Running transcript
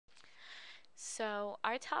So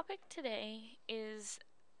our topic today is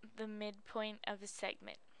the midpoint of a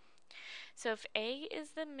segment. So if A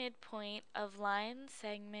is the midpoint of line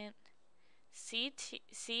segment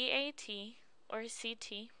CAT or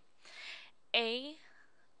CT, A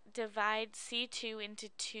divides C2 into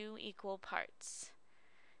two equal parts.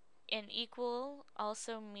 And equal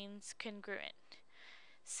also means congruent,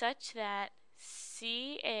 such that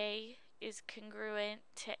CA is congruent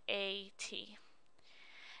to AT.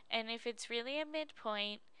 And if it's really a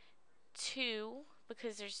midpoint, 2,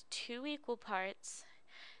 because there's two equal parts,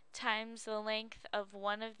 times the length of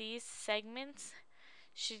one of these segments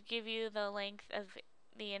should give you the length of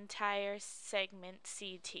the entire segment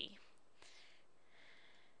CT.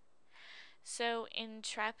 So in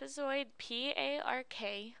trapezoid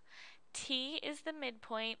PARK, T is the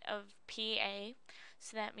midpoint of PA,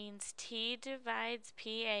 so that means T divides PA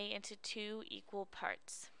into two equal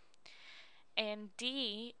parts. And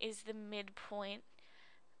D is the midpoint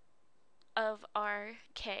of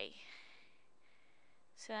RK.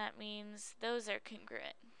 So that means those are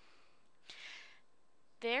congruent.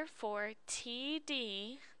 Therefore,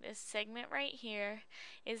 TD, this segment right here,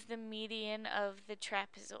 is the median of the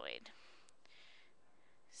trapezoid.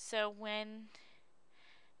 So when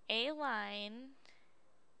a line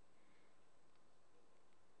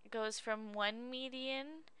goes from one median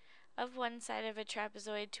of one side of a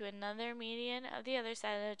trapezoid to another median of the other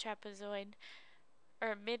side of the trapezoid,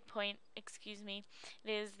 or midpoint, excuse me, it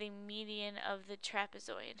is the median of the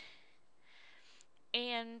trapezoid.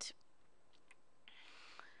 And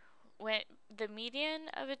when the median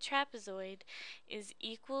of a trapezoid is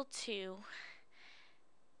equal to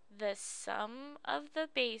the sum of the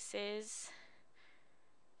bases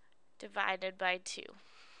divided by 2.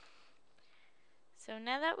 So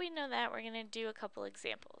now that we know that, we're going to do a couple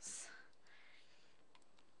examples.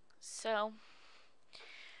 So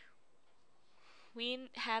we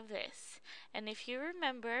have this, and if you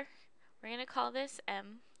remember, we're going to call this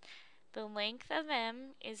M. The length of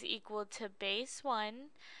M is equal to base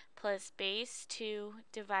 1 plus base 2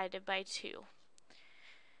 divided by 2.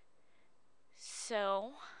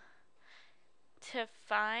 So to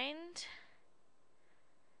find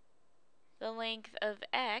the length of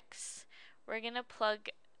X, we're going to plug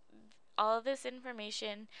all of this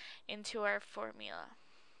information into our formula.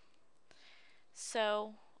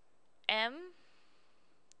 So M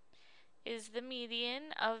is the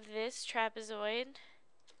median of this trapezoid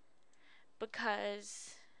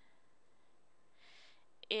because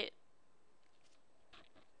it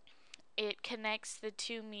connects the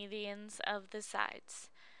two medians of the sides.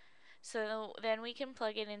 So then we can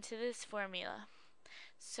plug it into this formula.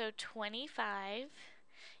 So 25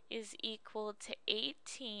 is equal to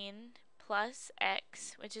 18 plus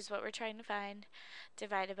x, which is what we're trying to find,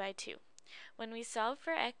 divided by 2. When we solve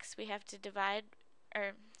for x, we have to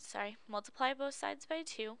multiply both sides by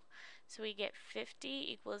 2, so we get 50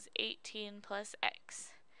 equals 18 plus x.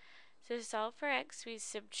 So to solve for x, we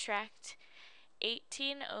subtract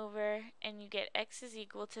 18 over, and you get x is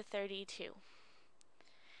equal to 32.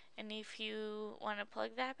 And if you want to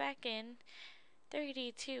plug that back in,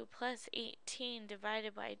 32 plus 18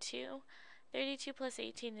 divided by 2, 32 plus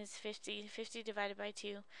 18 is 50. 50 divided by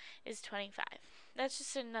 2 is 25. That's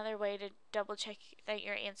just another way to double check that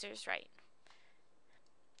your answer is right.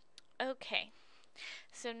 Okay,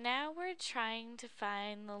 so now we're trying to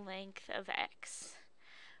find the length of x.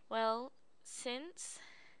 Well, since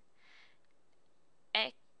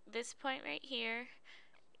this point right here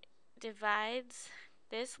divides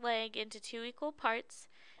this leg into two equal parts,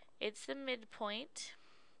 it's the midpoint.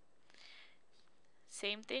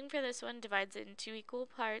 Same thing for this one, divides it into two equal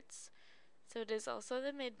parts, so it is also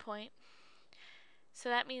the midpoint. So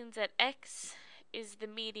that means that x is the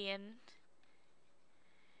median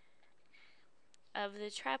of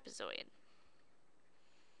the trapezoid.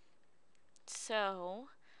 So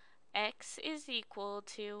x is equal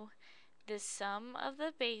to the sum of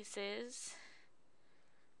the bases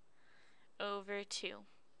over 2.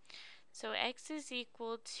 So x is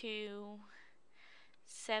equal to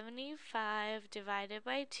 75 divided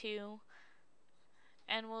by 2,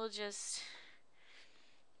 and we'll just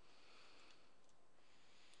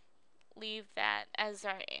leave that as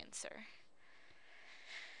our answer.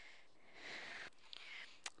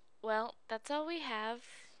 Well, that's all we have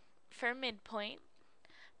for midpoint,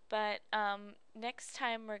 but next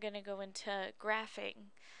time we're going to go into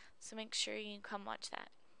graphing, so make sure you come watch that.